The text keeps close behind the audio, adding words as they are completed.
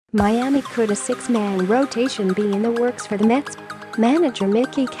Miami. Could a six-man rotation be in the works for the Mets? Manager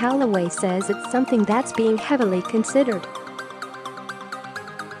Mickey Callaway says it's something that's being heavily considered.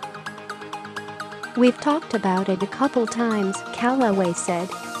 "We've talked about it a couple times," Callaway said.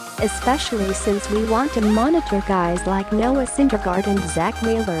 "Especially since we want to monitor guys like Noah Syndergaard and Zack.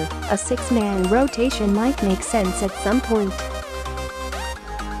 A six-man rotation might make sense at some point."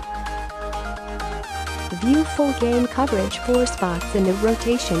 View full game coverage. 4 spots in the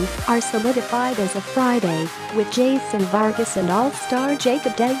rotation are solidified as of Friday, with Jason Vargas and all-star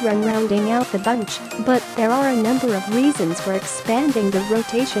Jacob deGrom rounding out the bunch, but there are a number of reasons for expanding the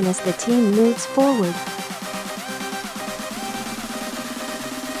rotation as the team moves forward.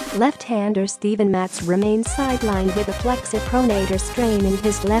 Left-hander Steven Matz remains sidelined with a flexor-pronator strain in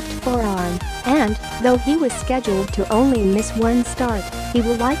his left forearm, and, though he was scheduled to only miss one start, he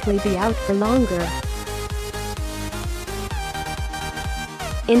will likely be out for longer.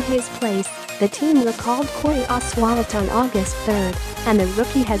 In his place, the team recalled Corey Oswalt on August 3rd, and the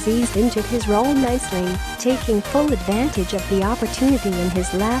rookie has eased into his role nicely, taking full advantage of the opportunity in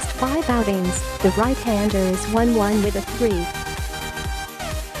his last 5 outings. The right-hander is 1-1 with a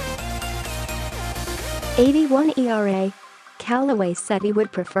 3.81 ERA. Callaway said he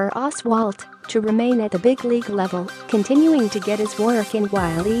would prefer Oswalt to remain at the big league level, continuing to get his work in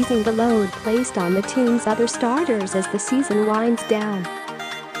while easing the load placed on the team's other starters as the season winds down.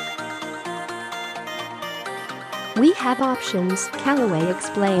 "We have options," Callaway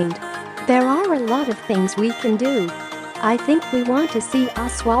explained. "There are a lot of things we can do. I think we want to see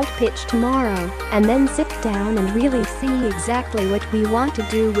Oswalt pitch tomorrow and then sit down and really see exactly what we want to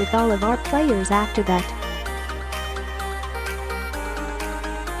do with all of our players after that."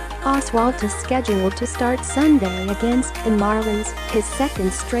 Oswalt is scheduled to start Sunday against the Marlins, his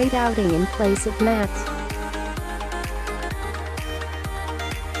second straight outing in place of Matz.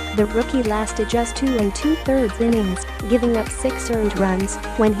 The rookie lasted just 2 2/3 innings, giving up 6 earned runs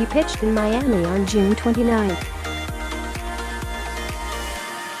when he pitched in Miami on June 29.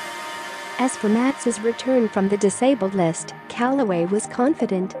 As for Matz's return from the disabled list, Callaway was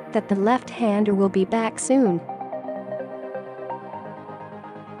confident that the left-hander will be back soon.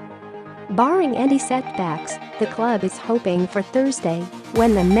 Barring any setbacks, the club is hoping for Thursday,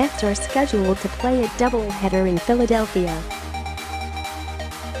 when the Mets are scheduled to play a doubleheader in Philadelphia.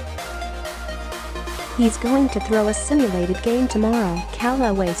 "He's going to throw a simulated game tomorrow,"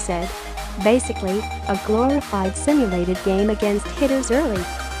 Callaway said. "Basically, a glorified simulated game against hitters early.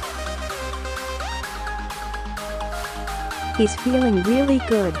 He's feeling really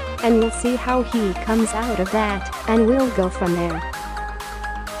good, and we'll see how he comes out of that, and we'll go from there."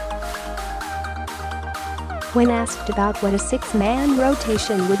 When asked about what a 6-man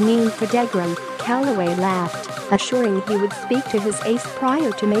rotation would mean for deGrom, Callaway laughed, assuring he would speak to his ace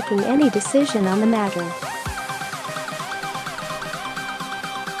prior to making any decision on the matter.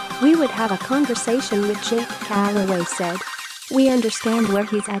 "We would have a conversation with Jake," Callaway said. "We understand where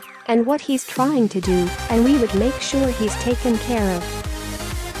he's at and what he's trying to do, and we would make sure he's taken care of."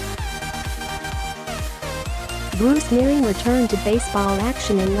 Bruce nearing return to baseball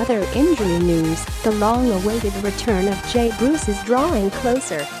action. In other injury news, the long-awaited return of Jay Bruce is drawing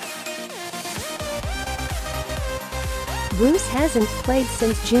closer. Bruce hasn't played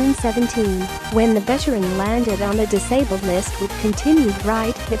since June 17, when the veteran landed on the disabled list with continued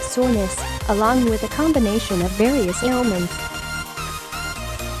right hip soreness, along with a combination of various ailments.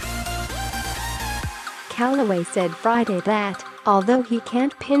 Callaway said Friday that, although he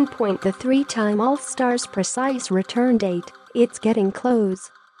can't pinpoint the 3-time All-Star's precise return date, it's getting close.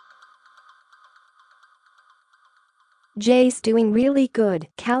 "Jay's doing really good,"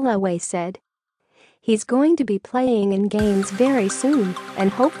 Callaway said. "He's going to be playing in games very soon,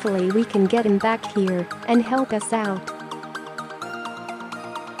 and hopefully we can get him back here and help us out.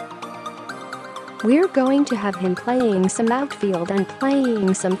 We're going to have him playing some outfield and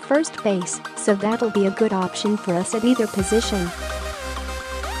playing some first base, so that'll be a good option for us at either position."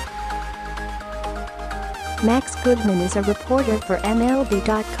 Max Goodman is a reporter for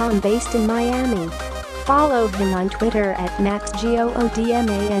MLB.com based in Miami. Follow him on Twitter at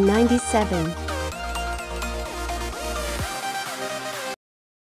MaxGoodman97.